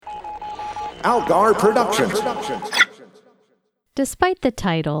Algar Productions. Despite the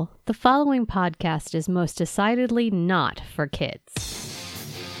title, the following podcast is most decidedly not for kids.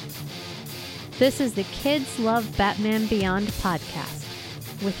 This is the Kids Love Batman Beyond podcast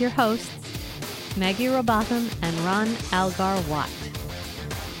with your hosts, Maggie Robotham and Ron Algar Watt.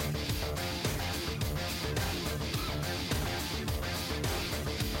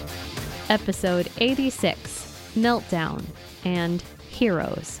 Episode 86, Meltdown and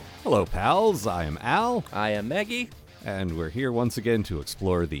Heroes. Hello, pals. I am Al. I am Maggie. And we're here once again to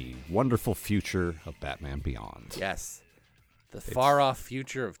explore the wonderful future of Batman Beyond. Yes. The far-off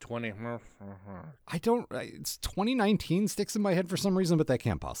future of 20... It's 2019 sticks in my head for some reason, but that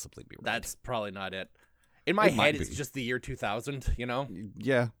can't possibly be right. That's probably not it. In my head, it's just the year 2000, you know?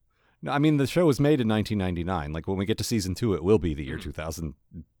 Yeah. No, I mean, the show was made in 1999. Like, when we get to season 2, it will be the year 2000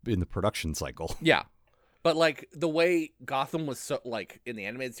 in the production cycle. Yeah. But, like, the way Gotham was so, like, in the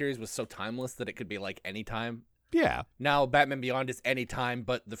animated series was so timeless that it could be, like, anytime. Yeah. Now, Batman Beyond is anytime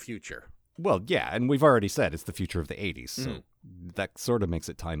but the future. Well, yeah, and we've already said it's the future of the 80s, so that sort of makes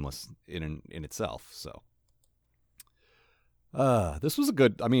it timeless in itself, so. This was a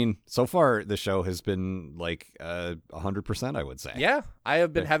good, I mean, so far the show has been like 100%, I would say. Yeah, I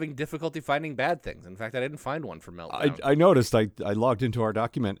have been having difficulty finding bad things. In fact, I didn't find one for Meltdown. I noticed, I logged into our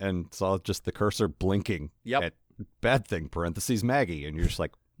document and saw just the cursor blinking at bad thing, parentheses Maggie, and you're just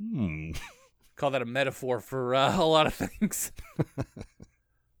like, Call that a metaphor for a lot of things.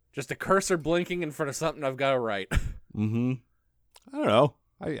 Just a cursor blinking in front of something I've got to write. I don't know.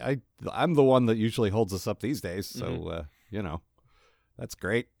 I'm the one that usually holds us up these days, so you know, that's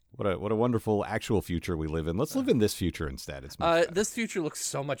great. What a wonderful actual future we live in. Let's live in this future instead. It's this future looks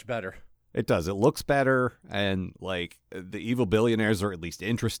so much better. It does. It looks better, and like the evil billionaires are at least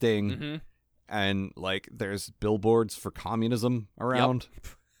interesting, and like there's billboards for communism around.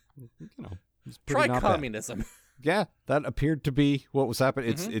 You know, it's try not communism. Bad. Yeah, that appeared to be what was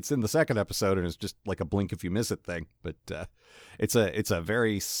happening. It's in the second episode, and it's just like a blink if you miss it thing. But it's a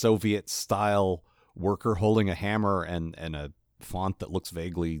very Soviet style worker holding a hammer and a font that looks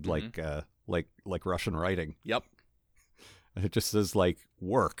vaguely like Russian writing. Yep. And it just says like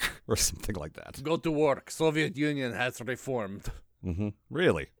work or something like that. Go to work. Soviet Union has reformed.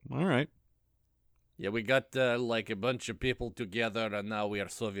 Really? All right. Yeah, we got like a bunch of people together, and now we are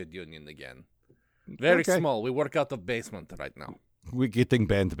Soviet Union again. Very small. We work out of basement right now. We're getting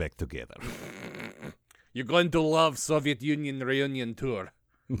band back together. You're going to love Soviet Union reunion tour.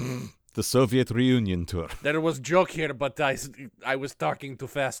 The Soviet reunion tour. There was a joke here, but I was talking too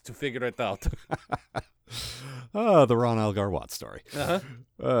fast to figure it out. The Ron Algar Watt story.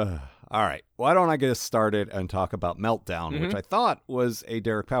 All right. Why don't I get us started and talk about Meltdown, which I thought was a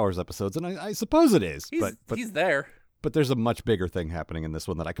Derek Powers episode, and I suppose it is. But he's there. But there's a much bigger thing happening in this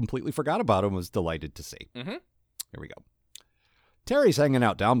one that I completely forgot about and was delighted to see. Here we go. Terry's hanging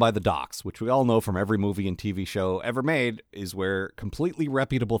out down by the docks, which we all know from every movie and TV show ever made is where completely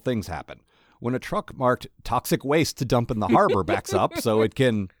reputable things happen. When a truck marked toxic waste to dump in the harbor backs up so it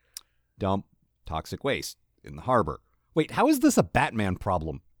can dump toxic waste in the harbor. Wait, how is this a Batman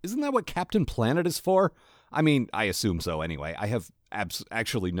problem? Isn't that what Captain Planet is for? I mean, I assume so anyway. I have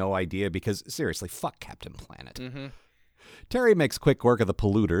actually no idea because, seriously, fuck Captain Planet. Terry makes quick work of the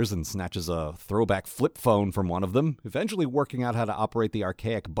polluters and snatches a throwback flip phone from one of them, eventually working out how to operate the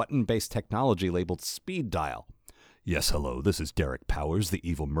archaic button-based technology labeled speed dial. Yes, hello, this is Derek Powers, the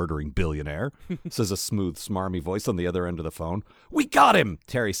evil murdering billionaire, says a smooth, smarmy voice on the other end of the phone. We got him,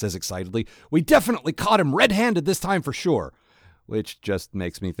 Terry says excitedly. We definitely caught him red-handed this time for sure. Which just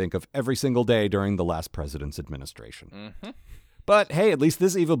makes me think of every single day during the last president's administration. But hey, at least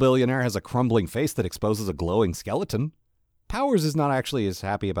this evil billionaire has a crumbling face that exposes a glowing skeleton. Powers is not actually as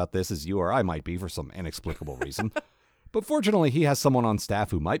happy about this as you or I might be for some inexplicable reason. But fortunately, he has someone on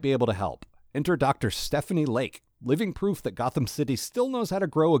staff who might be able to help. Enter Dr. Stephanie Lake, living proof that Gotham City still knows how to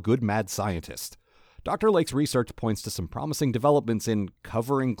grow a good mad scientist. Dr. Lake's research points to some promising developments in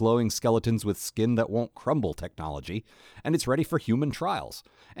covering glowing skeletons with skin that won't crumble technology, and it's ready for human trials.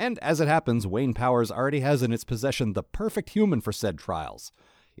 And as it happens, Wayne Powers already has in its possession the perfect human for said trials.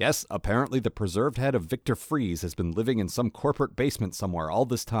 Yes, apparently the preserved head of Victor Fries has been living in some corporate basement somewhere all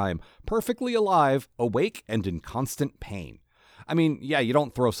this time, perfectly alive, awake, and in constant pain. I mean, yeah, you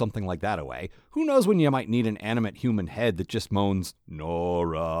don't throw something like that away. Who knows when you might need an animate human head that just moans,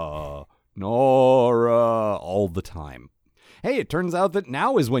 Nora, Nora, all the time. Hey, it turns out that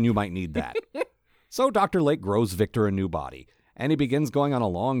now is when you might need that. So Dr. Lake grows Victor a new body, and he begins going on a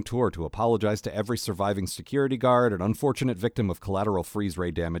long tour to apologize to every surviving security guard and unfortunate victim of collateral freeze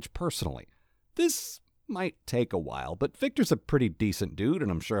ray damage personally. This might take a while, but Victor's a pretty decent dude,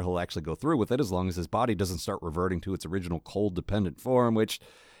 and I'm sure he'll actually go through with it as long as his body doesn't start reverting to its original cold-dependent form, which,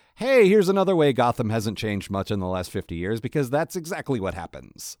 hey, here's another way Gotham hasn't changed much in the last 50 years, because that's exactly what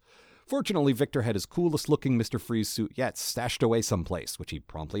happens. Fortunately, Victor had his coolest-looking Mr. Freeze suit yet stashed away someplace, which he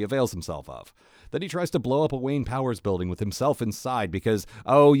promptly avails himself of. Then he tries to blow up a Wayne Powers building with himself inside because,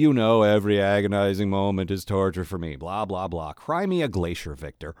 oh, you know, every agonizing moment is torture for me, blah, blah, blah. Cry me a glacier,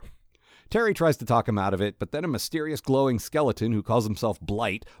 Victor. Terry tries to talk him out of it, but then a mysterious glowing skeleton who calls himself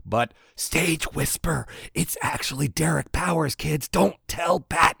Blight, but stage whisper, it's actually Derek Powers, kids, don't tell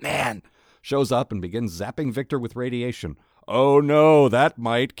Batman, shows up and begins zapping Victor with radiation. Oh no, that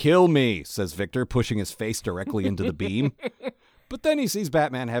might kill me, says Victor, pushing his face directly into the beam. But then he sees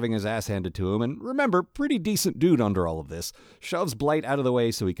Batman having his ass handed to him, and remember, pretty decent dude under all of this, shoves Blight out of the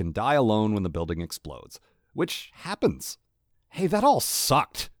way so he can die alone when the building explodes. Which happens. Hey, that all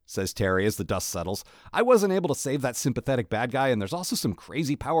sucked, says Terry as the dust settles. I wasn't able to save that sympathetic bad guy, and there's also some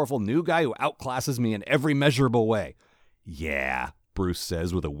crazy powerful new guy who outclasses me in every measurable way. Yeah, Bruce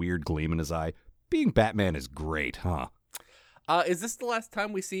says with a weird gleam in his eye. Being Batman is great, huh? Is this the last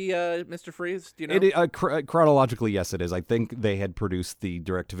time we see Mr. Freeze? Do you know? Chronologically, yes, it is. I think they had produced the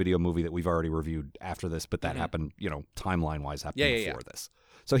direct-to-video movie that we've already reviewed after this, but that happened, timeline-wise, before this.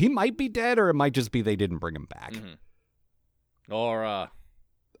 So he might be dead, or it might just be they didn't bring him back. Mm-hmm. Or,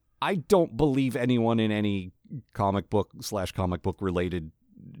 I don't believe anyone in any comic book related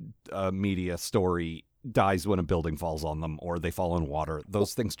media story dies when a building falls on them or they fall in water.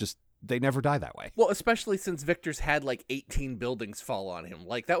 Those things they never die that way. Well, especially since Victor's had 18 buildings fall on him.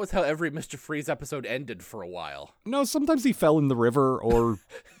 That was how every Mr. Freeze episode ended for a while. No, sometimes he fell in the river or,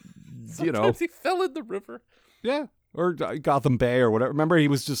 Sometimes he fell in the river. Yeah, or Gotham Bay or whatever. Remember, he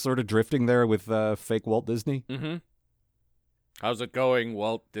was just sort of drifting there with fake Walt Disney? Mm-hmm. How's it going,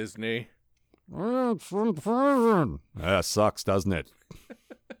 Walt Disney? Sucks, doesn't it?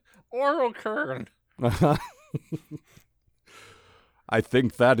 Oral Kern. I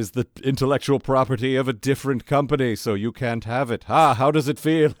think that is the intellectual property of a different company, so you can't have it. How does it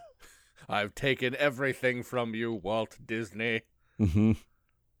feel? I've taken everything from you, Walt Disney. Mm-hmm.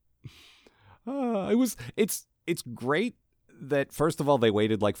 It's great that, first of all, they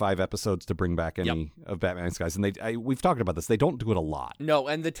waited 5 episodes to bring back any of Batman's guys, and we've talked about this. They don't do it a lot. No,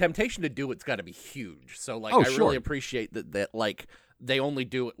 and the temptation to do it's got to be huge. So, I really appreciate that they only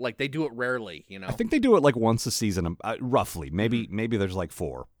do it, they do it rarely, I think they do it once a season, roughly. Maybe there's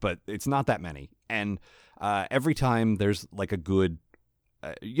 4, but it's not that many. And every time there's a good,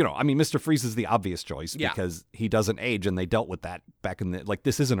 Mr. Freeze is the obvious choice because he doesn't age, and they dealt with that back in the,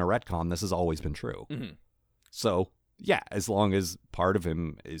 this isn't a retcon, this has always been true. Mm-hmm. So, yeah, as long as part of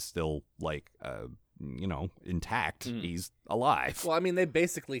him is still, intact, he's alive. Well, they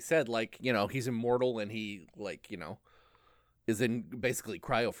basically said, he's immortal and he, is in basically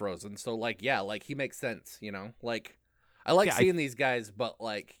cryo-frozen. So, he makes sense, I like seeing these guys, but,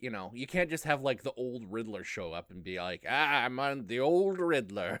 you can't just have, the old Riddler show up and be like, I'm on the old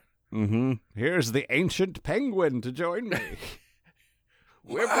Riddler. Mm-hmm. Here's the ancient Penguin to join me.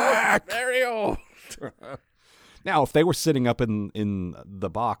 We're both very old. Now, if they were sitting up in the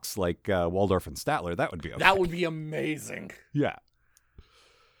box like Waldorf and Statler, that would be okay. That would be amazing. Yeah.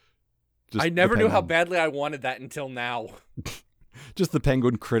 I never knew how badly I wanted that until now. Just the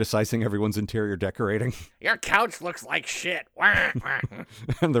Penguin criticizing everyone's interior decorating. Your couch looks like shit.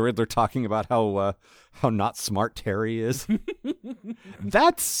 And the Riddler talking about how not smart Terry is.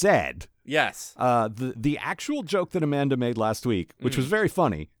 That said, yes, the actual joke that Amanda made last week, which was very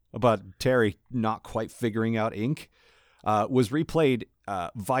funny, about Terry not quite figuring out ink, was replayed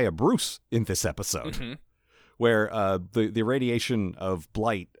via Bruce in this episode, where the radiation of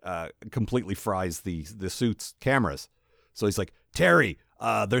Blight completely fries the suit's cameras. So he's like, Terry,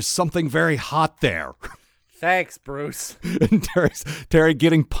 there's something very hot there. Thanks, Bruce. And Terry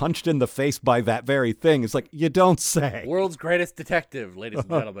getting punched in the face by that very thing. It's like, you don't say. World's greatest detective, ladies and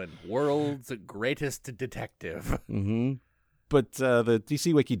gentlemen. World's greatest detective. Mm-hmm. But the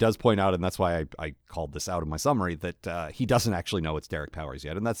DC Wiki does point out, and that's why I called this out in my summary, that he doesn't actually know it's Derek Powers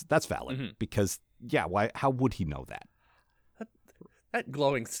yet, and that's valid. Because, how would he know that? That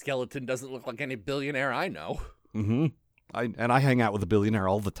glowing skeleton doesn't look like any billionaire I know. Mm-hmm. I hang out with a billionaire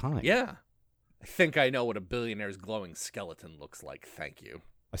all the time. Yeah. I think I know what a billionaire's glowing skeleton looks like. Thank you.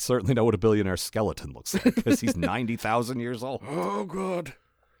 I certainly know what a billionaire's skeleton looks like, because he's 90,000 years old. Oh, God.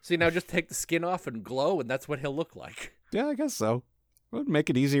 See, now just take the skin off and glow, and that's what he'll look like. Yeah, I guess so. It would make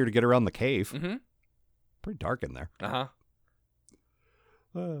it easier to get around the cave. Mm-hmm. Pretty dark in there. Uh-huh.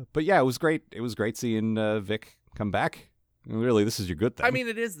 But yeah, it was great. It was great seeing Vic come back. Really, this is your good thing.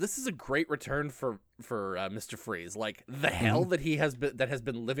 It is. This is a great return for Mr. Freeze. Like the hell that has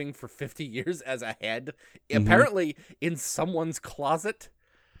been living for 50 years as a head, apparently in someone's closet.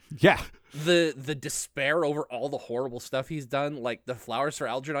 Yeah. The despair over all the horrible stuff he's done, like the Flowers for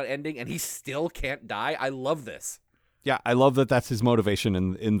Algernon ending, and he still can't die. I love this. Yeah, I love that that's his motivation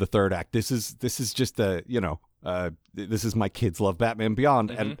in the third act. This is just this is my kids love Batman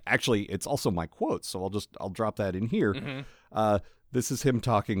Beyond, and actually it's also my quote, so I'll drop that in here. This is him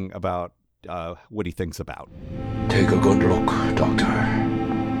talking about what he thinks about. Take a good look, Doctor.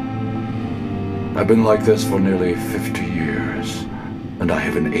 I've been like this for nearly 50 years, and I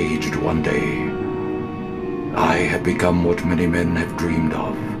haven't aged one day. I have become what many men have dreamed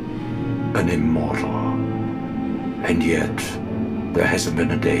of, an immortal. And yet, there hasn't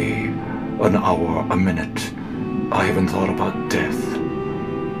been a day, an hour, a minute I haven't thought about death.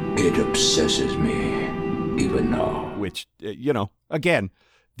 It obsesses me, even now. Which, again,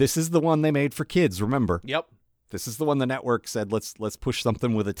 this is the one they made for kids, remember? Yep. This is the one the network said, let's push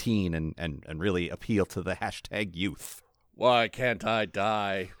something with a teen and really appeal to the hashtag youth. Why can't I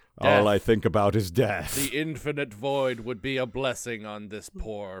die? All I think about is death. The infinite void would be a blessing on this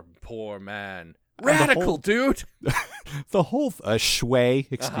poor, poor man. Radical, dude! The whole... Shui,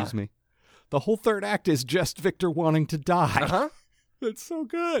 excuse me. The whole third act is just Victor wanting to die. It's so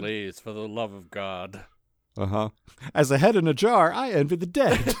good. Please, for the love of God. As a head in a jar, I envy the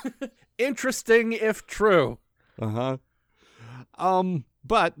dead. Interesting, if true. But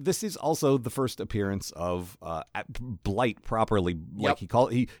this is also the first appearance of Blight properly. Like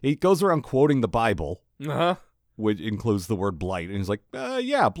he goes around quoting the Bible. Which includes the word blight, and he's like,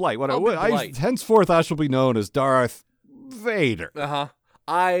 yeah, blight. Blight. Henceforth I shall be known as Darth Vader.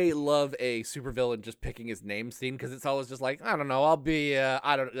 I love a supervillain just picking his name scene, because it's always just like, I don't know, I'll be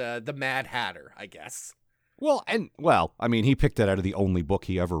the Mad Hatter, I guess. Well, I mean, he picked it out of the only book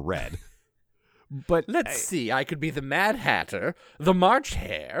he ever read. But let's see, I could be the Mad Hatter, the March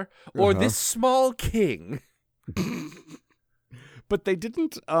Hare, or this small king. But they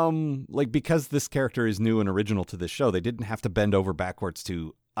didn't, because this character is new and original to this show, they didn't have to bend over backwards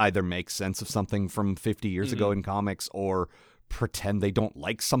to either make sense of something from 50 years ago in comics or pretend they don't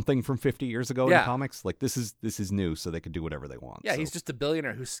like something from 50 years ago in comics. Like, this is new, so they could do whatever they want. Yeah, he's just a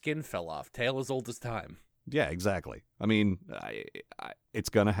billionaire whose skin fell off. Tale as old as time. Yeah, exactly. I mean, it's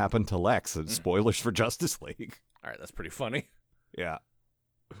going to happen to Lex. Spoilers for Justice League. All right, that's pretty funny. Yeah.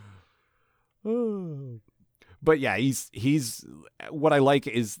 But yeah, he's what I like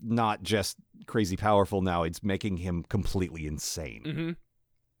is not just crazy powerful now, it's making him completely insane.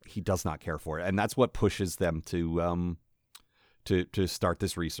 He does not care for it, and that's what pushes them to start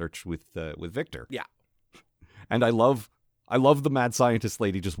this research with Victor. Yeah. And I love the mad scientist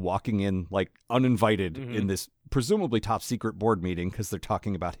lady just walking in like uninvited in this presumably top secret board meeting, because they're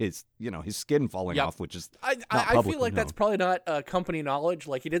talking about his skin falling off, which is I feel like that's probably not company knowledge.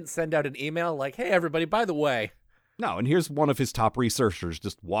 Like, he didn't send out an email like, hey, everybody, by the way. No, and here's one of his top researchers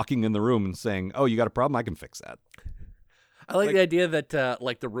just walking in the room and saying, oh, you got a problem? I can fix that. I like the idea that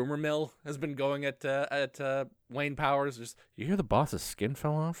the rumor mill has been going at Wayne Powers. Just, you hear the boss's skin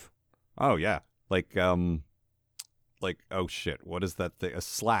fell off? Oh, yeah. Like, oh shit, what is that thing? A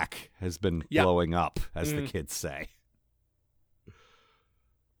Slack has been blowing up, as the kids say.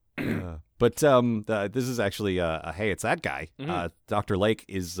 But this is actually, hey, it's that guy. Dr. Lake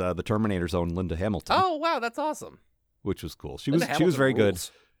is the Terminator's own Linda Hamilton. Oh, wow, that's awesome. Which was cool. She was very good.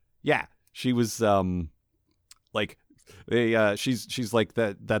 Yeah, she was she's like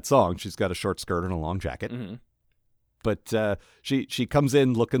that song. She's got a short skirt and a long jacket. But she comes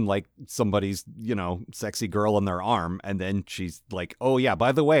in looking like somebody's, sexy girl on their arm, and then she's like, oh, yeah,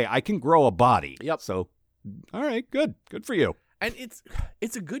 by the way, I can grow a body. Yep. So, all right, good for you. And it's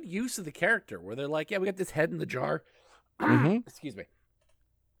a good use of the character, where they're like, yeah, we got this head in the jar. Excuse me.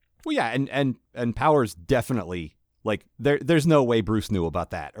 Well, yeah, and Powers definitely, like, there's no way Bruce knew about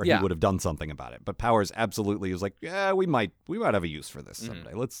that, or he would have done something about it. But Powers absolutely was like, yeah, we might have a use for this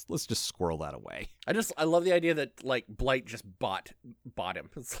someday. Let's just squirrel that away. I love the idea that, like, Blight just bought him.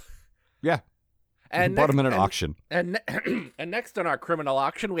 Yeah. And bought him in an auction. And next on our criminal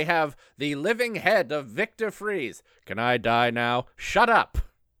auction, we have the living head of Victor Freeze. Can I die now? Shut up.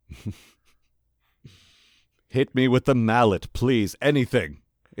 Hit me with the mallet, please. Anything.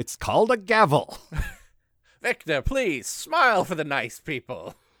 It's called a gavel. Victor, please, smile for the nice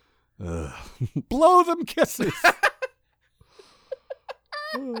people. Blow them kisses.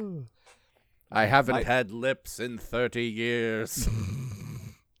 I haven't had lips in 30 years.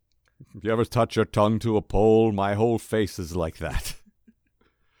 If you ever touch your tongue to a pole, my whole face is like that.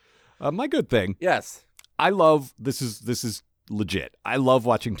 My good thing. Yes. I love, this is legit. I love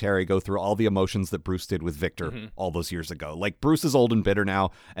watching Terry go through all the emotions that Bruce did with Victor all those years ago. Like, Bruce is old and bitter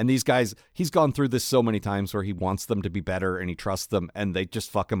now, and these guys, he's gone through this so many times where he wants them to be better and he trusts them, and they just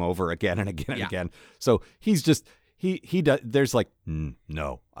fuck him over again and again and again. So he's just, he does, there's like,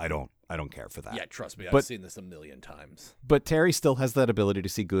 no, I don't care for that. Yeah, trust me, I've seen this a million times. But Terry still has that ability to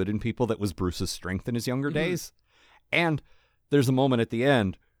see good in people that was Bruce's strength in his younger days. And there's a moment at the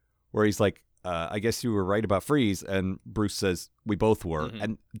end where he's like, I guess you were right about Freeze, and Bruce says, we both were.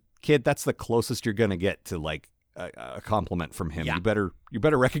 And kid, that's the closest you're going to get to like a compliment from him. Yeah. You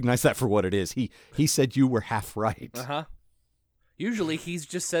better recognize that for what it is. He said you were half right. Usually he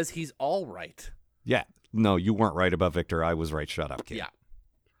just says he's all right. Yeah. No, you weren't right about Victor. I was right. Shut up, kid.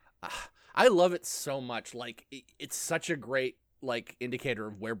 Yeah. I love it so much. Like, it's such a great like indicator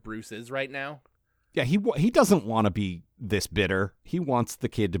of where Bruce is right now. Yeah, he doesn't want to be this bitter. He wants the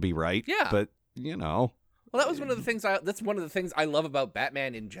kid to be right. Yeah. But, you know. Well, that was one of the things that's one of the things I love about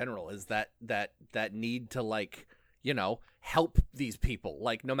Batman in general, is that need to, like, you know, help these people.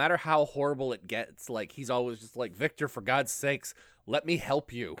 Like, no matter how horrible it gets, like, he's always just like, Victor, for God's sakes, let me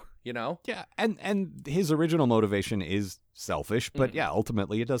help you, you know? Yeah, and his original motivation is selfish, but yeah,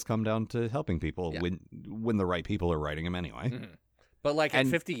 ultimately it does come down to helping people when the right people are writing him anyway. But like, in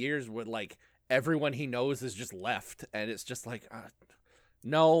 50 years, with like everyone he knows is just left, and it's just like,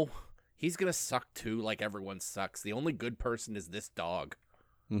 no, he's gonna suck too, like everyone sucks. The only good person is this dog.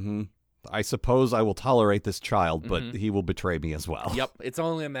 I suppose I will tolerate this child, but he will betray me as well. Yep, it's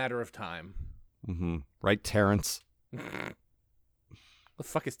only a matter of time. Right, Terrence? What the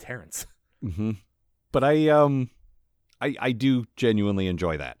fuck is Terrence? But I do genuinely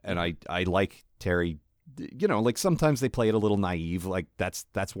enjoy that, and I like Terry. You know, like, sometimes they play it a little naive, like that's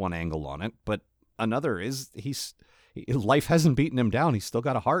one angle on it, but another is life hasn't beaten him down. He's still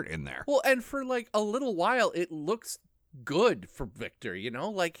got a heart in there. Well, and for like a little while, it looks good for Victor. You know,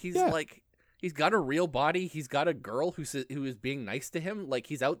 like he's got a real body. He's got a girl who is being nice to him. Like,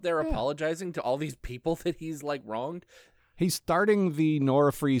 he's out there apologizing to all these people that he's like wronged. He's starting the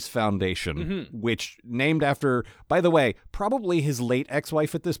Nora Freeze Foundation, which named after, by the way, probably his late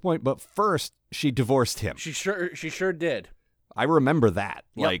ex-wife at this point, but first she divorced him. She sure did. I remember that.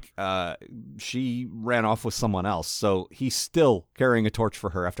 Yep. Like, she ran off with someone else, so he's still carrying a torch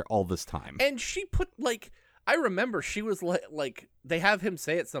for her after all this time. And she put, like, I remember she was like, they have him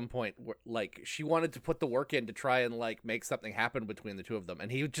say at some point, like, she wanted to put the work in to try and like make something happen between the two of them,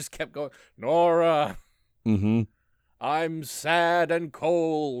 and he just kept going, Nora. I'm sad and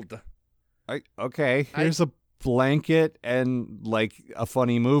cold. Okay, here's a blanket and, like, a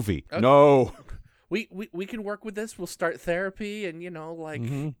funny movie. Okay. No. We can work with this. We'll start therapy, and, you know, like,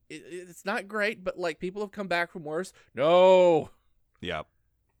 it's not great, but, like, people have come back from worse. No. Yeah.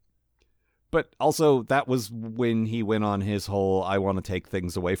 But also, that was when he went on his whole, I want to take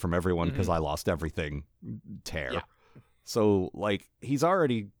things away from everyone because I lost everything tear. Yeah. So, like, he's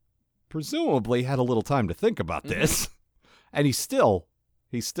already presumably had a little time to think about this. And he's still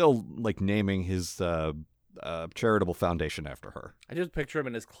like naming his charitable foundation after her. I just picture him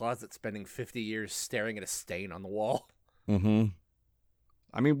in his closet spending 50 years staring at a stain on the wall. I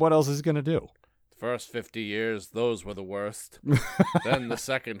mean, what else is he going to do? The first 50 years, those were the worst. Then the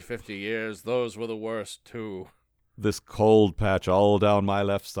second 50 years, those were the worst too. This cold patch all down my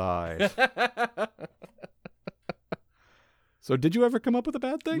left side. So did you ever come up with a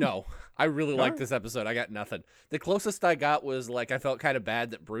bad thing? No. I really liked this episode. I got nothing. The closest I got was, like, I felt kind of bad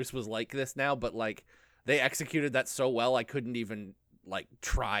that Bruce was like this now, but, like, they executed that so well I couldn't even, like,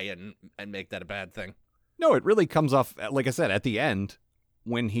 try and make that a bad thing. No, it really comes off, like I said, at the end,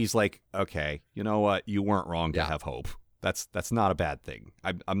 when he's like, okay, you know what? You weren't wrong to have hope. That's not a bad thing.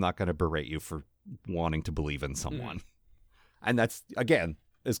 I'm not going to berate you for wanting to believe in someone. And that's, again,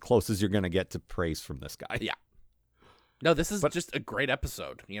 as close as you're going to get to praise from this guy. Yeah. No, this is just a great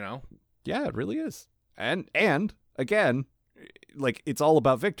episode, you know? Yeah, it really is. And again, like, it's all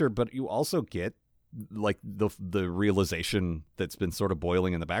about Victor, but you also get, like, the realization that's been sort of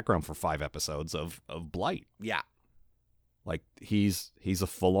boiling in the background for 5 episodes of Blight. Yeah. Like, he's a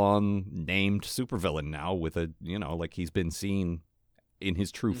full-on named supervillain now with a, you know, like, he's been seen in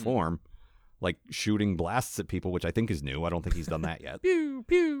his true form, like, shooting blasts at people, which I think is new. I don't think he's done that yet. Pew,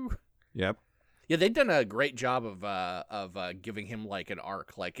 pew. Yep. Yeah, they've done a great job of giving him, like, an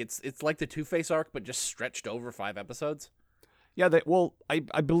arc. Like, it's like the Two-Face arc, but just stretched over 5 episodes. Yeah,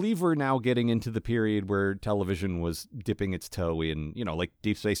 I believe we're now getting into the period where television was dipping its toe in, you know, like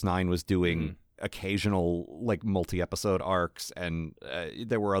Deep Space Nine was doing occasional, like, multi-episode arcs, and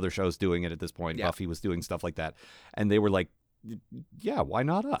there were other shows doing it at this point. Yeah. Buffy was doing stuff like that. And they were like, yeah, why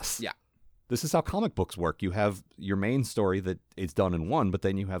not us? Yeah. this is how comic books work. You have your main story that is done in one, but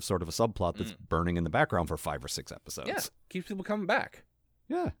then you have sort of a subplot that's burning in the background for 5 or 6 episodes. Yeah, keeps people coming back.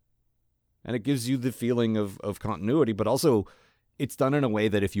 Yeah. And it gives you the feeling of continuity, but also it's done in a way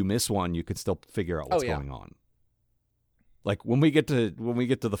that if you miss one, you can still figure out what's going on. Like when we get to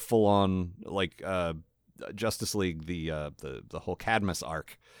the full on like Justice League, the whole Cadmus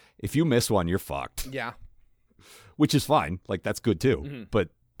arc, if you miss one, you're fucked. Yeah. Which is fine. Like that's good too. Mm-hmm.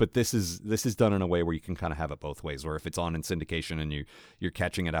 But this is done in a way where you can kind of have it both ways. Where if it's on in syndication and you're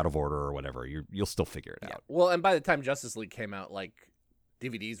catching it out of order or whatever, you'll still figure it out. Well, and by the time Justice League came out, like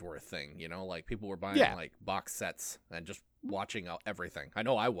DVDs were a thing. You know, like people were buying like box sets and just watching everything. I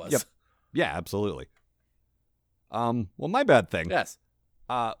know I was. Yep. Yeah, absolutely. Well, my bad thing. Yes.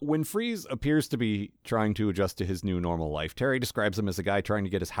 When Freeze appears to be trying to adjust to his new normal life, Terry describes him as a guy trying to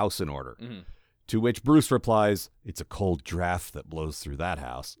get his house in order. Mm-hmm. To which Bruce replies, "It's a cold draft that blows through that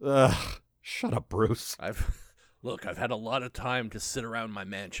house." Ugh, shut up, Bruce. I've had a lot of time to sit around my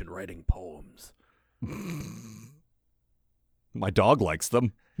mansion writing poems. My dog likes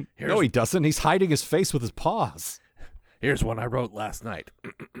them. No, he doesn't. He's hiding his face with his paws. Here's one I wrote last night.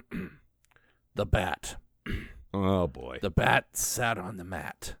 The bat. Oh, boy. The bat sat on the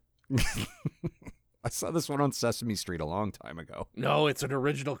mat. I saw this one on Sesame Street a long time ago. No, it's an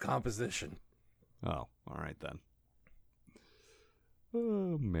original composition. Oh, all right then.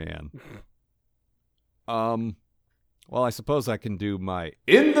 Oh, man. Well, I suppose I can do my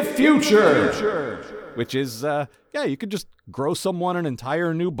In the Future, which is, you could just grow someone an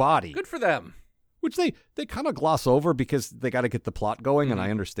entire new body. Good for them. Which they kind of gloss over because they got to get the plot going, and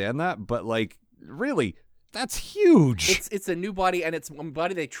I understand that. But, like, really, that's huge. It's a new body, and it's one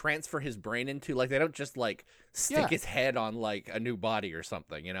body they transfer his brain into. Like, they don't just, like, stick his head on, like, a new body or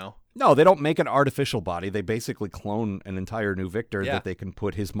something, you know? No, they don't make an artificial body. They basically clone an entire new Victor that they can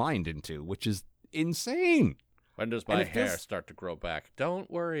put his mind into, which is insane. When does my hair start to grow back? Don't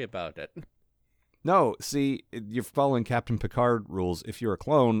worry about it. No, see, you're following Captain Picard rules. If you're a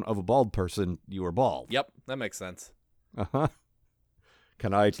clone of a bald person, you are bald. Yep, that makes sense. Uh-huh.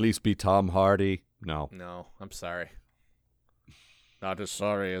 Can I at least be Tom Hardy? No. No, I'm sorry. Not as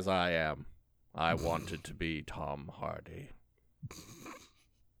sorry as I am. I wanted to be Tom Hardy.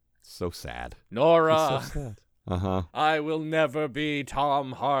 So sad. Nora! So sad. Uh-huh. I will never be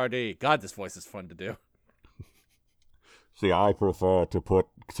Tom Hardy. God, this voice is fun to do. See, I prefer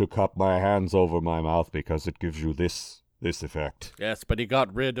to cup my hands over my mouth because it gives you this effect. Yes, but he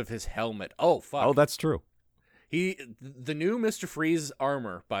got rid of his helmet. Oh, fuck. Oh, that's true. The new Mr. Freeze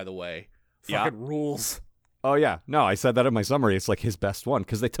armor, by the way, fucking rules. Oh, yeah. No, I said that in my summary. It's like his best one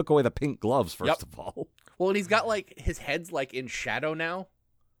because they took away the pink gloves, first of all. Well, and he's got, like, his head's, like, in shadow now.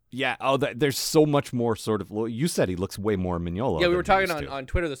 Yeah. Oh, there's so much more sort of. Well, you said he looks way more Mignola. Yeah, we were talking on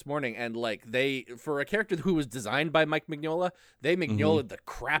Twitter this morning, and like for a character who was designed by Mike Mignola, they Mignola'd the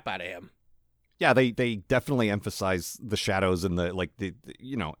crap out of him. Yeah, they definitely emphasize the shadows and the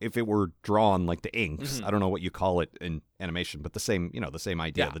if it were drawn like the inks, I don't know what you call it in animation, but the same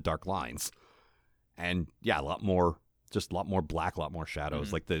idea, the dark lines, and a lot more black, a lot more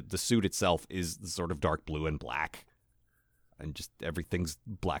shadows. Like the suit itself is sort of dark blue and black. And just everything's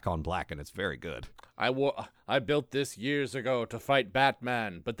black on black, and it's very good. I built this years ago to fight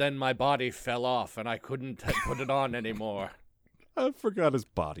Batman, but then my body fell off, and I couldn't put it on anymore. I forgot his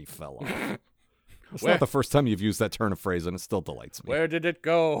body fell off. It's not the first time you've used that turn of phrase, and it still delights me. Where did it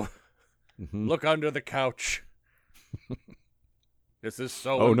go? Look under the couch. This is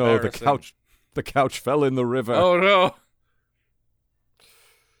so embarrassing. No, the couch fell in the river. Oh, no.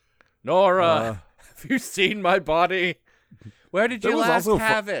 Nora, have you seen my body? Where did you last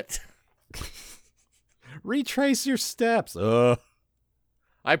have it? Retrace your steps.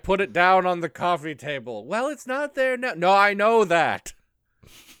 I put it down on the coffee table. Well, it's not there now. No, I know that.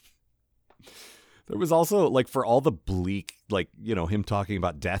 There was also, like, for all the bleak, like, him talking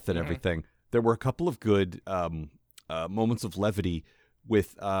about death and everything, there were a couple of good moments of levity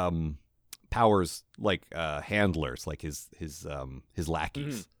with Powers, like, handlers, like his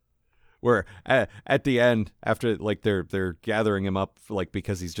lackeys. Where at the end, after like they're gathering him up, like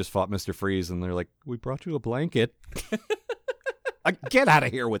because he's just fought Mr. Freeze, and they're like, "We brought you a blanket." Get out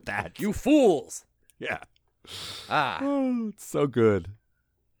of here with that, you fools! Yeah. Oh, it's so good.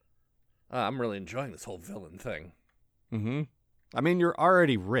 I'm really enjoying this whole villain thing. Mm-hmm. I mean, you're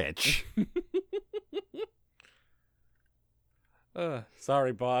already rich.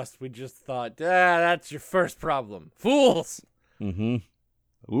 Sorry, boss. We just thought, that's your first problem, fools. Mm-hmm.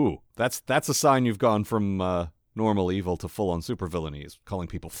 Ooh, that's a sign you've gone from normal evil to full-on supervillainy, is calling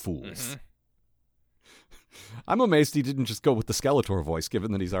people fools. I'm amazed he didn't just go with the Skeletor voice,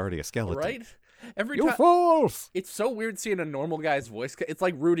 given that he's already a skeleton. Right? Every You time, fools! it's so weird seeing a normal guy's voice. It's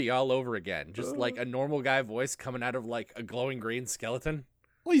like Rudy all over again. Just like a normal guy voice coming out of like a glowing green skeleton.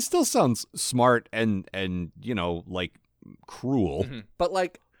 Well, he still sounds smart and like cruel. Mm-hmm. But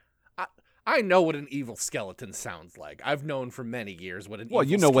like, I know what an evil skeleton sounds like. I've known for many years what an evil Well,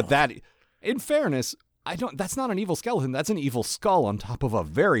 you know skeleton. what that. In fairness, that's not an evil skeleton. That's an evil skull on top of a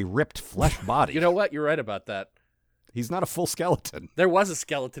very ripped flesh body. You know what? You're right about that. He's not a full skeleton. There was a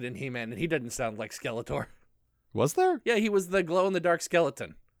skeleton in He-Man, and he didn't sound like Skeletor. Was there? Yeah, he was the glow-in-the-dark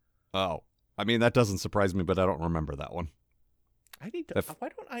skeleton. Oh. I mean, that doesn't surprise me, but I don't remember that one. I need to. Why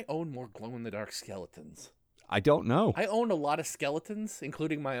don't I own more glow-in-the-dark skeletons? I don't know. I own a lot of skeletons,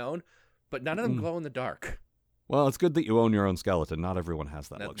 including my own, but none of them glow in the dark. Well, it's good that you own your own skeleton. Not everyone has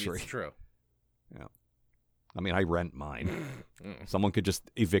that luxury. That's true. Yeah. I mean, I rent mine. Someone could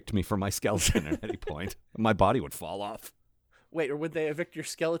just evict me from my skeleton at any point. My body would fall off. Wait, or would they evict your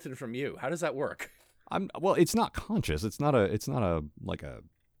skeleton from you? How does that work? Well, it's not conscious. It's not a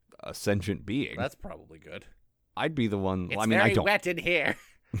sentient being. That's probably good. I'd be the one. It's I mean, very I don't. wet in here.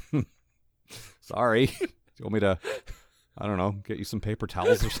 Sorry. Do you want me to, I don't know, get you some paper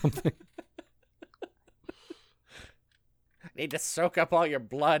towels or something? Need to soak up all your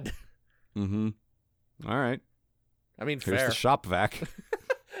blood. Mm-hmm. All right. I mean, Here's fair. the shop vac.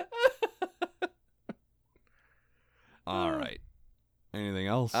 All right. Anything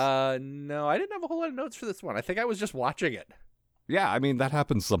else? No, I didn't have a whole lot of notes for this one. I think I was just watching it. Yeah, I mean, that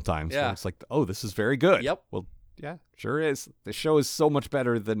happens sometimes. Yeah. Where it's like, oh, this is very good. Yep. Well, yeah, sure is. The show is so much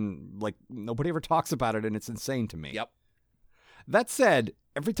better than, like, nobody ever talks about it, and it's insane to me. Yep. That said,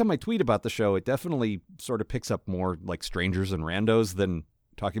 every time I tweet about the show, it definitely sort of picks up more, like, strangers and randos than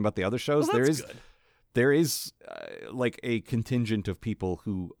talking about the other shows. Well, that's good. There is like a contingent of people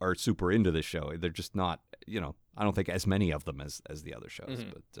who are super into this show. They're just not, I don't think as many of them as the other shows.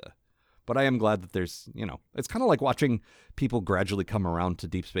 Mm-hmm. But I am glad that there's, it's kind of like watching people gradually come around to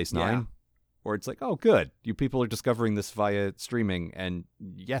Deep Space Nine, Yeah. where it's like, oh, good, you people are discovering this via streaming, and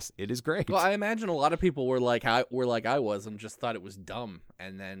yes, it is great. Well, I imagine a lot of people were like I was and just thought it was dumb,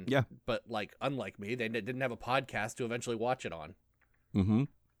 and then but like unlike me, they didn't have a podcast to eventually watch it on. Mm-hmm.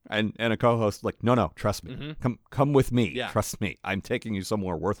 And a co-host like, no, trust me. Mm-hmm. Come with me. Yeah. Trust me. I'm taking you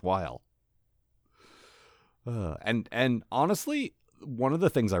somewhere worthwhile. And honestly, one of the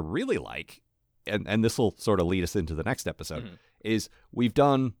things I really like, and this will sort of lead us into the next episode, is we've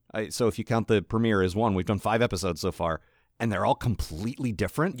done, so if you count the premiere as one, we've done 5 episodes so far, and they're all completely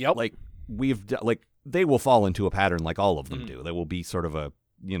different. Yep. Like, they will fall into a pattern like all of them do. They will be sort of a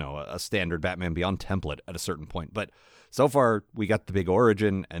standard Batman Beyond template at a certain point. But so far, we got the big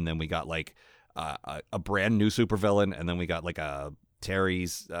origin, and then we got like a brand new supervillain, and then we got like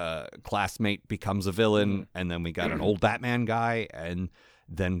Terry's classmate becomes a villain, and then we got an old Batman guy, and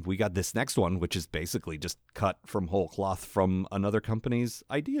then we got this next one, which is basically just cut from whole cloth from another company's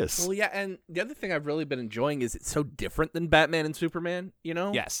ideas. Well, yeah, and the other thing I've really been enjoying is it's so different than Batman and Superman,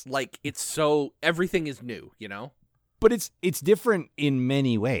 Yes. Like, everything is new, But it's different in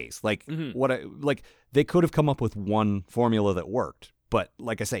many ways. Like they could have come up with one formula that worked, but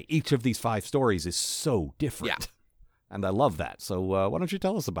like I say, each of these 5 stories is so different. Yeah. And I love that. So why don't you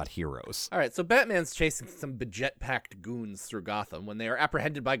tell us about Heroes? All right, so Batman's chasing some jet-packed goons through Gotham when they are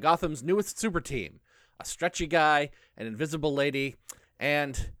apprehended by Gotham's newest super team, a stretchy guy, an invisible lady,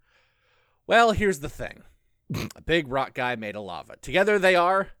 and, well, here's the thing. A big rock guy made of lava. Together they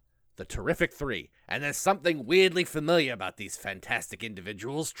are the Terrific Three, and there's something weirdly familiar about these fantastic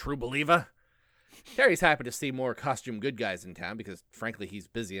individuals, true believer. Terry's happy to see more costume good guys in town because, frankly, he's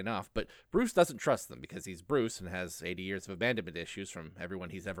busy enough, but Bruce doesn't trust them because he's Bruce and has 80 years of abandonment issues from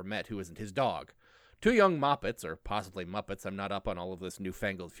everyone he's ever met who isn't his dog. 2 young Moppets, or possibly Muppets, I'm not up on all of this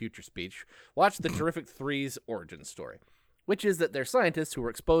newfangled future speech, watch the Terrific Three's origin story, which is that they're scientists who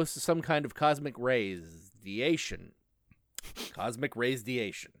were exposed to some kind of cosmic radiation,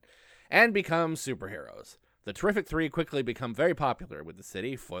 and become superheroes. The Terrific Three quickly become very popular with the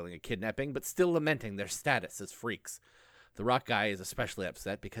city, foiling a kidnapping, but still lamenting their status as freaks. The rock guy is especially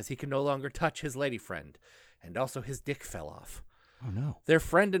upset because he can no longer touch his lady friend, and also his dick fell off. Oh, no. Their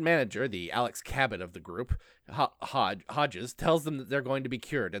friend and manager, the Alex Cabot of the group, Hodges, tells them that they're going to be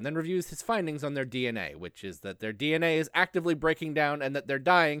cured, and then reviews his findings on their DNA, which is that their DNA is actively breaking down and that they're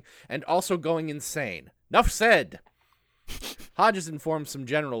dying and also going insane. Nuff said! Hodges informs some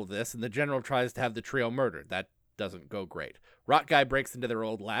general of this, and the general tries to have the trio murdered. That doesn't go great. Rock Guy breaks into their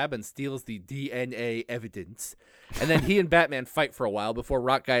old lab and steals the DNA evidence, and then he and Batman fight for a while before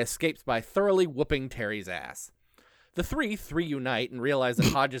Rock Guy escapes by thoroughly whooping Terry's ass. The three unite and realize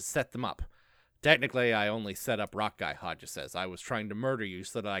that Hodges set them up. Technically, I only set up Rock Guy, Hodges says. I was trying to murder you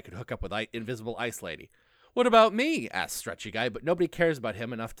so that I could hook up with Invisible Ice Lady. What about me? Asks Stretchy Guy, but nobody cares about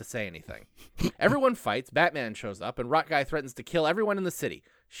him enough to say anything. Everyone fights, Batman shows up, and Rock Guy threatens to kill everyone in the city.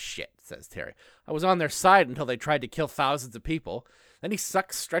 Shit, says Terry. I was on their side until they tried to kill thousands of people. Then he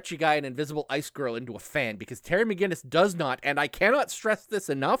sucks Stretchy Guy and Invisible Ice Girl into a fan because Terry McGinnis does not, and I cannot stress this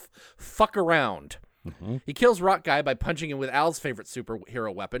enough, fuck around. Mm-hmm. He kills Rock Guy by punching him with Al's favorite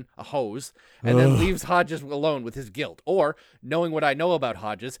superhero weapon, a hose, and then leaves Hodges alone with his guilt. Or, knowing what I know about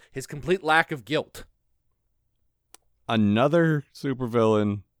Hodges, his complete lack of guilt. Another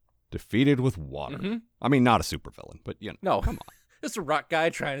supervillain defeated with water. Mm-hmm. I mean, not a supervillain, but no. Come on. Just a Rock Guy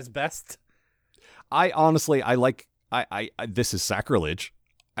trying his best. I honestly like this is sacrilege.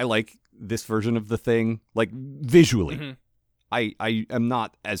 I like this version of the Thing, like visually. Mm-hmm. I am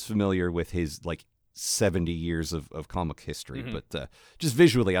not as familiar with his 70 years of comic history, but just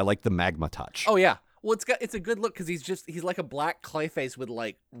visually, I like the magma touch. Oh yeah, well it's a good look because he's like a black Clayface with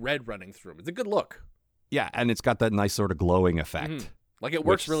red running through him. It's a good look. Yeah, and it's got that nice sort of glowing effect. Mm-hmm. Like it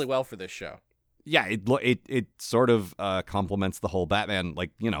works really well for this show. Yeah, it sort of complements the whole Batman,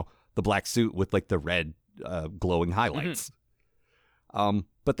 the black suit with the red glowing highlights. Mm-hmm.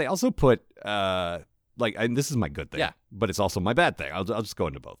 But they also put and this is my good thing, but it's also my bad thing. I'll just go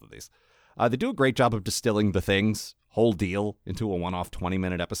into both of these. They do a great job of distilling the Thing's whole deal into a one-off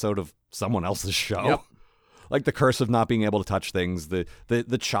 20-minute episode of someone else's show. Yep. Like the curse of not being able to touch things, the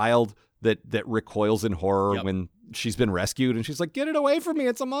child that recoils in horror when she's been rescued, and she's like, "Get it away from me!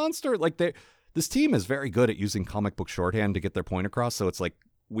 It's a monster!" This team is very good at using comic book shorthand to get their point across. So it's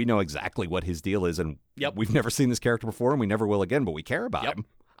we know exactly what his deal is, and we've never seen this character before, and we never will again. But we care about him.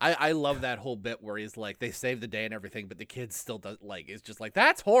 I love that whole bit where he's they save the day and everything, but the kid still does it's just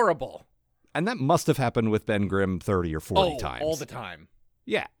that's horrible. And that must have happened with Ben Grimm 30 or 40 times. All the time.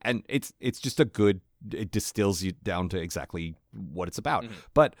 Yeah, and it's just it distills you down to exactly what it's about. Mm-hmm.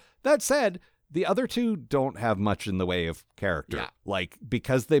 But that said, the other two don't have much in the way of character. Yeah.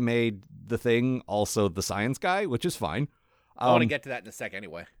 Because they made the Thing also the science guy, which is fine. I want to get to that in a sec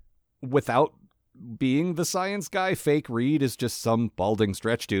anyway. Without being the science guy, Fake Reed is just some balding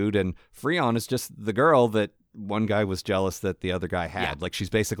stretch dude, and Freon is just the girl that one guy was jealous that the other guy had. Yeah. She's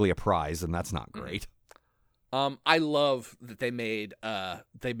basically a prize, and that's not great. I love that they made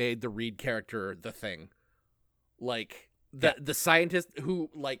the Reed character the Thing. The scientist who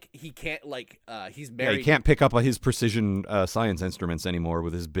he can't he's married. Yeah, he can't pick up his precision science instruments anymore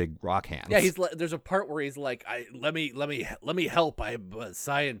with his big rock hands. Yeah, there's a part where he's let me help. I'm a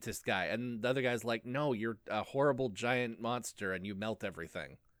scientist guy, and the other guy's like, no, you're a horrible giant monster, and you melt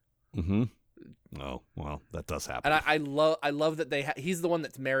everything. Mm-hmm. Oh, well, that does happen. And I love that he's the one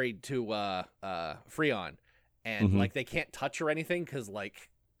that's married to Freon, and they can't touch or anything because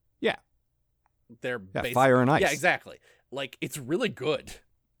they're fire and ice. Yeah, exactly. It's really good.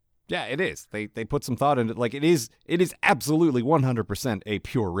 Yeah, it is. They put some thought into it. It is absolutely 100% a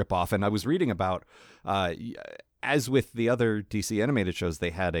pure ripoff. And I was reading about, as with the other DC animated shows, they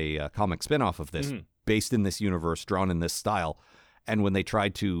had a comic spinoff of this based in this universe, drawn in this style. And when they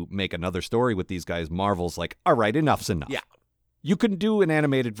tried to make another story with these guys, Marvel's like, all right, enough's enough. Yeah. You can do an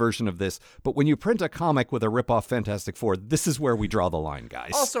animated version of this, but when you print a comic with a ripoff Fantastic Four, this is where we draw the line,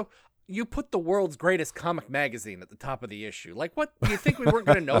 guys. Also, you put the world's greatest comic magazine at the top of the issue. What? Do you think we weren't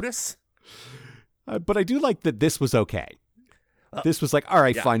going to notice? But I do like that this was okay. This was all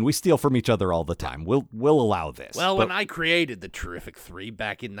right, fine. We steal from each other all the time. We'll allow this. Well, when I created the Terrific 3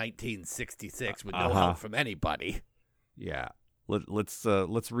 back in 1966 with no help from anybody. Yeah. Let's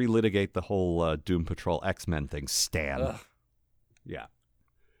relitigate the whole Doom Patrol X-Men thing, Stan. Ugh. Yeah.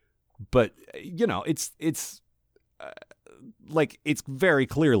 But it's it's very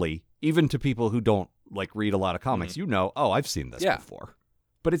clearly, even to people who don't read a lot of comics, I've seen this before.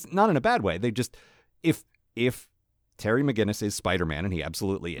 But it's not in a bad way. They just if Terry McGinnis is Spider-Man, and he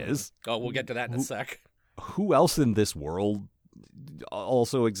absolutely is. Oh, we'll get to that in a sec. Who else in this world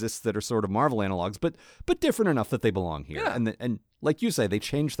also exists that are sort of Marvel analogs, but different enough that they belong here? Yeah. And like you say, they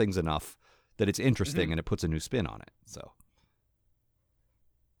change things enough that it's interesting and it puts a new spin on it. So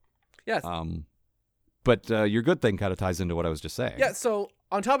yes. But your good thing kind of ties into what I was just saying. Yeah, so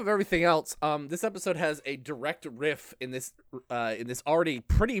on top of everything else, this episode has a direct riff in this already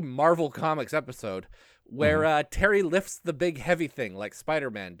pretty Marvel Comics episode where Terry lifts the big heavy thing like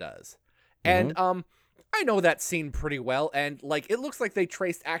Spider-Man does. And I know that scene pretty well, and it looks like they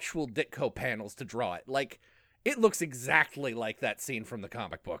traced actual Ditko panels to draw it. It looks exactly like that scene from the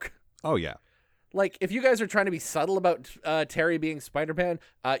comic book. Oh, yeah. If you guys are trying to be subtle about Terry being Spider-Man,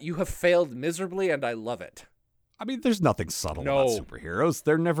 you have failed miserably, and I love it. I mean, there's nothing subtle about superheroes.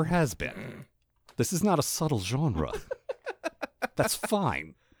 There never has been. This is not a subtle genre. That's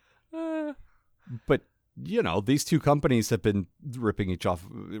fine. But, you know, these two companies have been ripping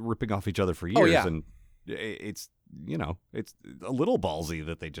off each other for years, and it's, you know, it's a little ballsy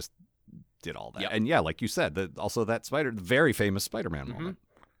that they just did all that. Yep. And yeah, like you said, also that very famous Spider-Man moment.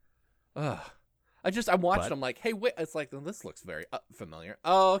 I'm watching. I'm like, hey, wait. It's like, this looks very familiar.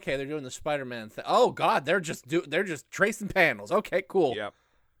 Oh, okay, they're doing the Spider-Man thing. Oh God, they're just tracing panels. Okay, cool. Yeah.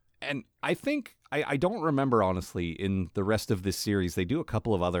 And I think I don't remember, honestly, in the rest of this series, they do a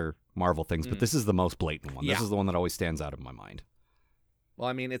couple of other Marvel things, but this is the most blatant one. Yeah. This is the one that always stands out in my mind. Well,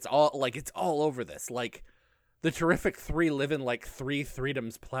 I mean, it's all over this. Like, the Terrific 3 live in like 3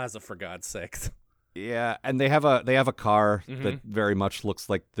 Freedoms Plaza, for God's sakes. Yeah, and they have a car that very much looks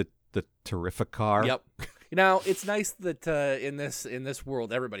like the Terrific car. Yep. Now, it's nice that in this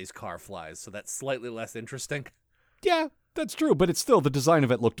world everybody's car flies, so that's slightly less interesting. Yeah, that's true, but it's still, the design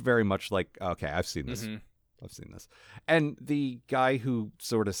of it looked very much like, okay, I've seen this. I've seen this. And the guy who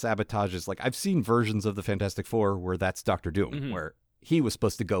sort of sabotages, like, I've seen versions of the Fantastic Four where that's Dr. Doom, where he was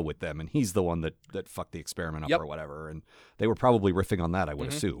supposed to go with them, and he's the one that fucked the experiment up or whatever, and they were probably riffing on that, I would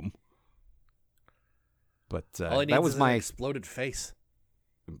assume. But all he needs that was is my an exploded face.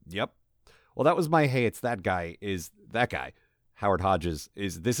 Yep. Well, that was my, hey, it's that guy, is that guy. Howard Hodges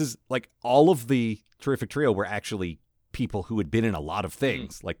this is like all of the Terrific Trio were actually people who had been in a lot of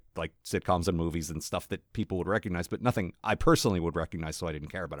things, like sitcoms and movies and stuff that people would recognize, but nothing I personally would recognize, so I didn't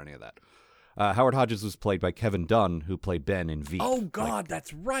care about any of that. Howard Hodges was played by Kevin Dunn, who played Ben in Veep. Oh, God,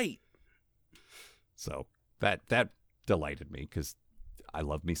 that's right. So that delighted me, because I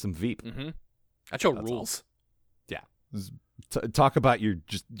love me some Veep. That show rules. All. Yeah. Talk about your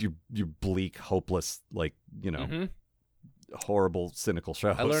bleak, hopeless, like, you know, horrible, cynical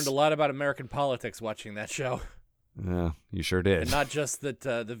shows. I learned a lot about American politics watching that show. Yeah, you sure did. And not just that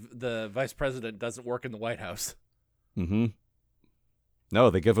the vice president doesn't work in the White House. No,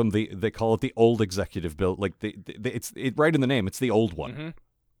 they give him they call it the old executive bill. Like it's right in the name. It's the old one.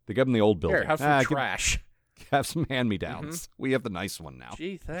 They give him the old building. Here, have some trash. Have some hand-me-downs. We have the nice one now.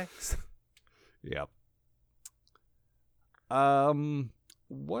 Gee, thanks. Yep.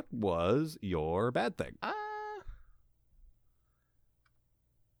 What was your bad thing?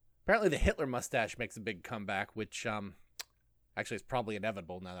 Apparently the Hitler mustache makes a big comeback, which actually is probably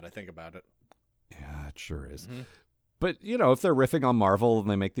inevitable now that I think about it. Yeah, it sure is. But, you know, if they're riffing on Marvel and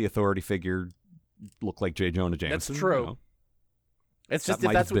they make the Authority figure look like J. Jonah Jameson. That's true. You know, it's just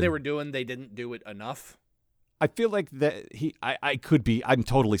if that's what they were doing, they didn't do it enough. I feel like that I'm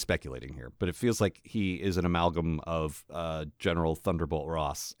totally speculating here, but it feels like he is an amalgam of General Thunderbolt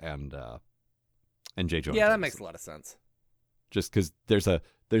Ross and J. Jonah Yeah, that Jameson. makes a lot of sense. Just because there's a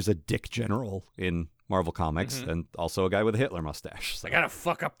Dick General in Marvel Comics and also a guy with a Hitler mustache. So. I gotta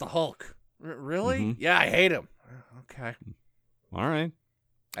fuck up the Hulk. Really? Yeah, I hate him. Okay. All right.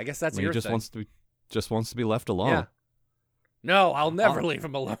 I guess that's your thing. Just wants to be left alone. Yeah. No, I'll never leave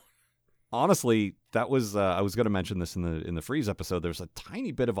him alone. Honestly, that was I was going to mention this in the Freeze episode. There's a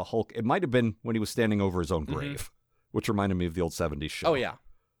tiny bit of a Hulk. It might have been when he was standing over his own grave, which reminded me of the old 70s show. Oh yeah.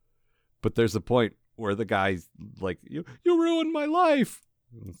 But there's a point where the guy's like, you ruined my life.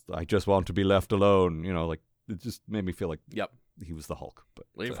 I just want to be left alone. You know, like, it just made me feel like he was the Hulk. But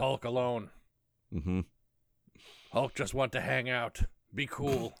leave Hulk alone. Hulk just want to hang out. Be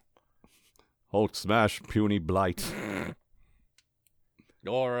cool. Hulk smash, puny blight.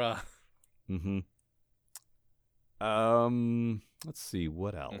 Or let's see,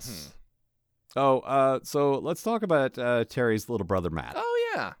 what else? So let's talk about Terry's little brother Matt.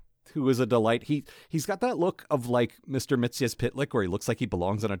 Oh yeah. Who is a delight. He's got that look of like Mr. Mxyzptlk, where he looks like he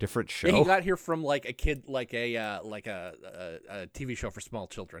belongs on a different show. Yeah, he got here from like a kid, like a TV show for small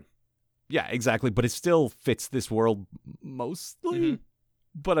children. Yeah, exactly. But it still fits this world mostly.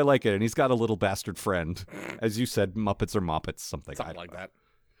 But I like it, and he's got a little bastard friend, as you said, Muppets or Moppets, something like that.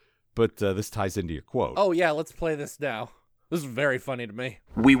 But this ties into your quote. Oh yeah, let's play this now. This is very funny to me.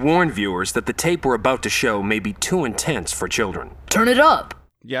 We warn viewers that the tape we're about to show may be too intense for children. Turn it up.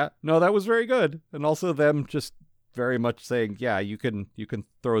 Yeah, no, that was very good. And also them just very much saying, yeah, you can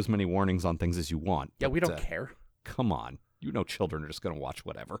throw as many warnings on things as you want. Yeah, but, we don't care. Come on. You know children are just going to watch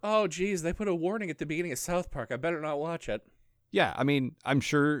whatever. Oh, geez, they put a warning at the beginning of South Park. I better not watch it. Yeah, I mean, I'm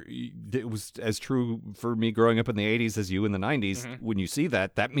sure it was as true for me growing up in the 80s as you in the 90s. When you see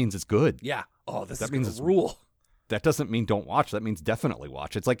that, that means it's good. Yeah. Oh, that means it's rule. That doesn't mean don't watch. That means definitely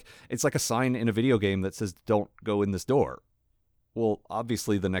watch. It's like a sign in a video game that says don't go in this door. Well,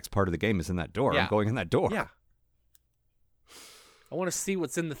 obviously the next part of the game is in that door. Yeah. I'm going in that door. Yeah. I want to see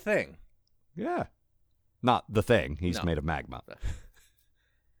what's in the thing. Yeah. Not the thing. He's made of magma.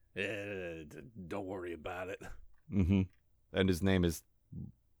 Don't worry about it. Mm-hmm. And his name is,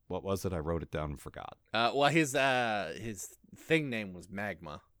 what was it? I wrote it down and forgot. Well, his thing name was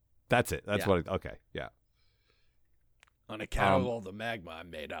Magma. That's it. That's what. Okay, yeah. On account of all the magma I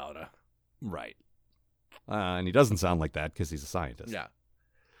made out of. Right. And he doesn't sound like that because he's a scientist. Yeah.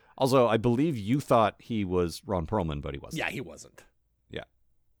 Also, I believe you thought he was Ron Perlman, but he wasn't. Yeah, he wasn't. Yeah.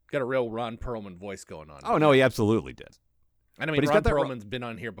 Got a real Ron Perlman voice going on. Oh, no, he absolutely did. And I mean, Ron Perlman's been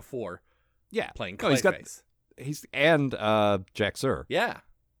on here before. Yeah. Playing Clayface. And Jack Sir. Yeah.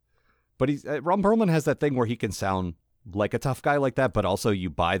 But Ron Perlman has that thing where he can sound like a tough guy like that, but also you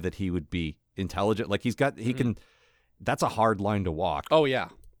buy that he would be intelligent. Like he can, that's a hard line to walk. Oh, yeah.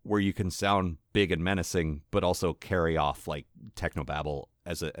 Where you can sound big and menacing, but also carry off like technobabble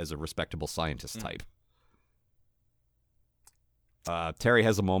as a respectable scientist type. Terry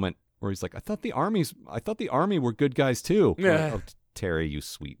has a moment where he's like, I thought the army were good guys too. Yeah. Oh, Terry, you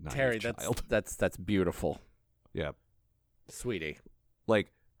sweet naive child. That's beautiful. Yeah. Sweetie.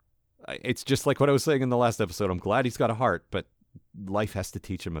 Like, it's just like what I was saying in the last episode. I'm glad he's got a heart, but life has to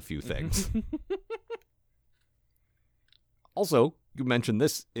teach him a few things. Also, you mentioned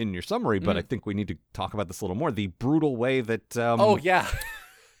this in your summary, but I think we need to talk about this a little more. The brutal way that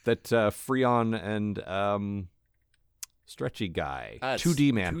that Freon and Stretchy Guy,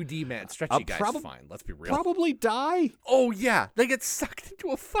 2D man. 2D man. Stretchy Guy's fine. Let's be real. Probably die. Oh, yeah. They get sucked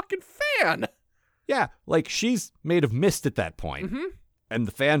into a fucking fan. Yeah. Like, she's made of mist at that point, and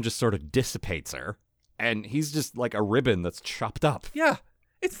the fan just sort of dissipates her, and he's just like a ribbon that's chopped up. Yeah.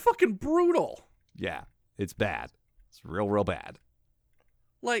 It's fucking brutal. Yeah. It's bad. It's real, real bad.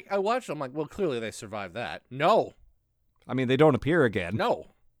 Like, I watched it, I'm like, well, clearly they survived that. No. I mean, they don't appear again. No.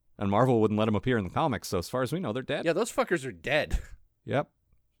 And Marvel wouldn't let them appear in the comics, so as far as we know, they're dead. Yeah, those fuckers are dead. Yep.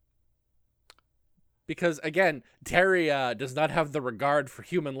 Because, again, Terry does not have the regard for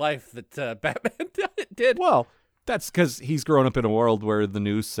human life that Batman did. Well, that's because he's grown up in a world where the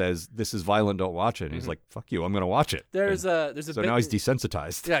news says, this is violent, don't watch it. And he's like, fuck you, I'm going to watch it. There's a so bit now he's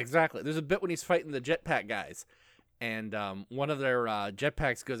desensitized. Yeah, exactly. There's a bit when he's fighting the jetpack guys. And one of their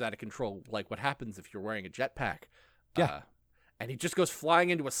jetpacks goes out of control, like what happens if you're wearing a jetpack. Yeah. And he just goes flying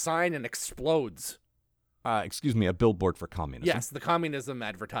into a sign and explodes. Excuse me, a billboard for communism. Yes, the communism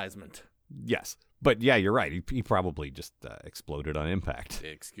advertisement. Yes. But yeah, you're right. He probably just exploded on impact.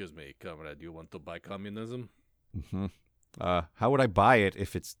 Excuse me, comrade, you want to buy communism? Mm-hmm. How would I buy it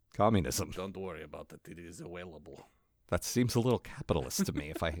if it's communism? Don't worry about it. It is available. That seems a little capitalist to me.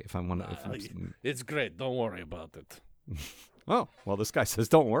 If I want to, it's great. Don't worry about it. Oh well, this guy says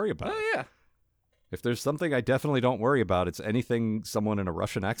don't worry about it. Oh yeah. If there's something I definitely don't worry about, it's anything someone in a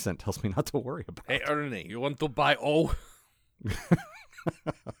Russian accent tells me not to worry about. Hey Ernie, you want to buy O?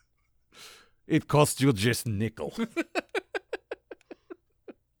 It costs you just nickel.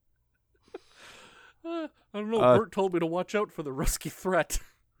 I don't know. Bert told me to watch out for the Ruski threat.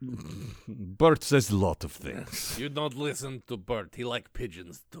 Bert says a lot of things. You don't listen to Bert. He like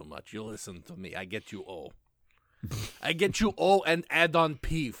pigeons too much. You listen to me. I get you O. I get you O and add on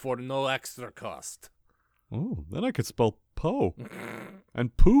P for no extra cost. Oh, then I could spell Poe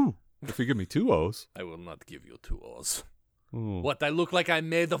and poo if you give me 2 O's. I will not give you 2 O's. Oh. What, I look like I'm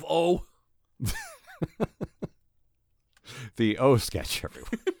made of O? The O sketch,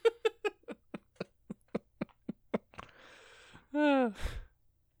 everyone.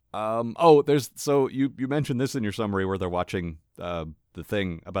 So you mentioned this in your summary where they're watching the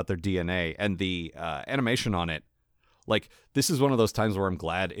thing about their DNA and the animation on it. Like, this is one of those times where I'm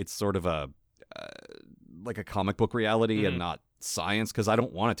glad it's sort of a like a comic book reality and not science, because I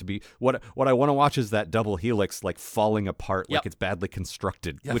don't want it to be what I want to watch is that double helix like falling apart like it's badly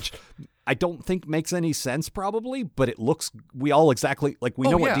constructed, which I don't think makes any sense probably, but it looks we all exactly like we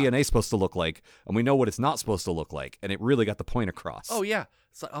know what DNA is supposed to look like and we know what it's not supposed to look like, and it really got the point across. Oh yeah,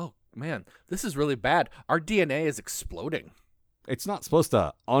 it's like, oh man, this is really bad. Our DNA is exploding. It's not supposed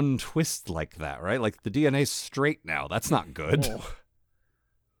to untwist like that, right? Like the DNA's straight now. That's not good. Oh.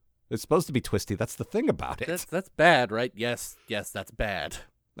 It's supposed to be twisty. That's the thing about it. That's bad, right? Yes, that's bad.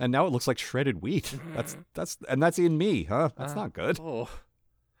 And now it looks like shredded wheat. That's in me, huh? That's not good. Oh.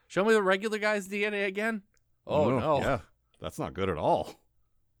 Show me the regular guy's DNA again. Oh no. Yeah. That's not good at all.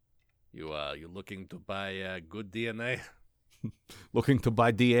 You looking to buy good DNA? Looking to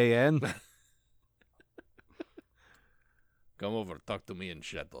buy DAN? Come over, talk to me in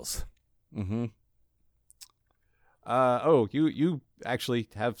shadows. Mm-hmm. You actually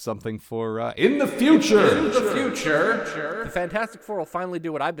have something for in the future. In the future, the Fantastic Four will finally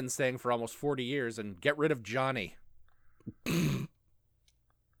do what I've been saying for almost 40 years and get rid of Johnny.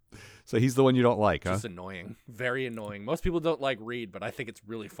 So he's the one you don't like, huh? Just annoying. Very annoying. Most people don't like Reed, but I think it's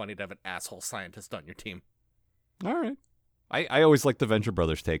really funny to have an asshole scientist on your team. All right. I always like the Venture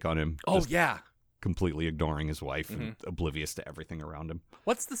Brothers take on him. Oh, yeah. Completely ignoring his wife and oblivious to everything around him.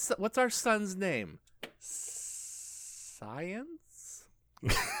 What's our son's name? Science?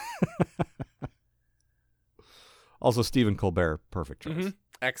 Also, Stephen Colbert, perfect choice.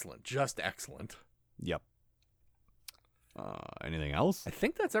 Excellent. Just excellent. Yep. Anything else? I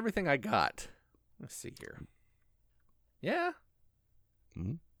think that's everything I got. Let's see here. Yeah.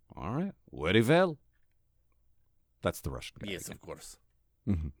 All right. Very well. That's the Russian guy. Yes, of course.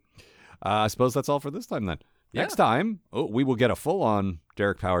 I suppose that's all for this time then. Yeah. Next time, we will get a full-on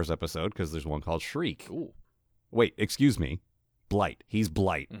Derek Powers episode because there's one called Shriek. Ooh. Wait, excuse me. Blight. He's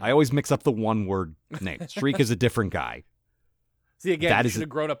Blight. I always mix up the one-word name. Shriek is a different guy. See, again, you should have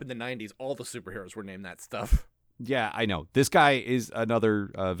grown up in the 90s. All the superheroes were named that stuff. Yeah, I know. This guy is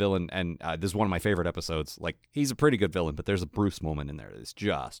another villain, and this is one of my favorite episodes. Like, he's a pretty good villain, but there's a Bruce moment in there that's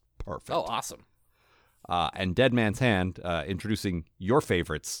just perfect. Oh, awesome. And Dead Man's Hand, introducing your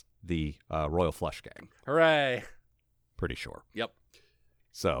favorites, the Royal Flush Gang. Hooray. Pretty sure. Yep.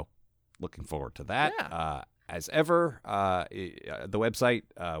 So, looking forward to that. Yeah. As ever, the website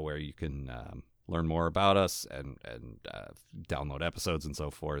where you can learn more about us and download episodes and so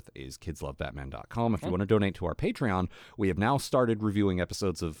forth is kidslovebatman.com. If you want to donate to our Patreon, we have now started reviewing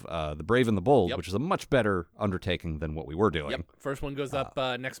episodes of The Brave and the Bold, which is a much better undertaking than what we were doing. Yep. First one goes up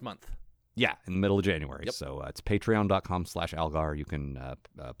next month. Yeah, in the middle of January. Yep. So it's patreon.com/Algar. You can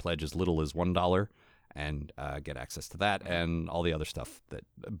pledge as little as $1 and get access to that and all the other stuff,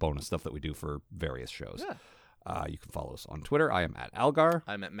 bonus stuff that we do for various shows. Yeah. You can follow us on Twitter. I am at Algar.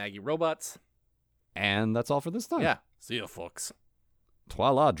 I'm at Maggie Robots. And that's all for this time. Yeah. See you, folks.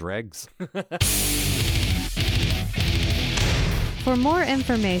 Twala, dregs. For more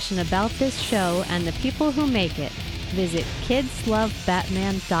information about this show and the people who make it, visit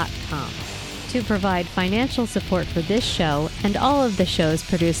kidslovebatman.com. To provide financial support for this show and all of the shows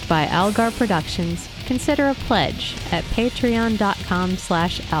produced by Algar Productions, consider a pledge at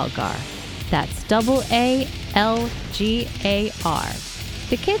patreon.com/Algar. That's AALGAR.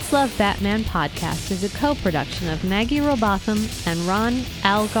 The Kids Love Batman podcast is a co-production of Maggie Robotham and Ron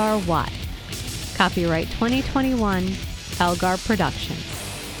Algar Watt. Copyright 2021, Algar Productions.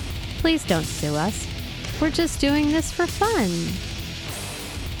 Please don't sue us. We're just doing this for fun.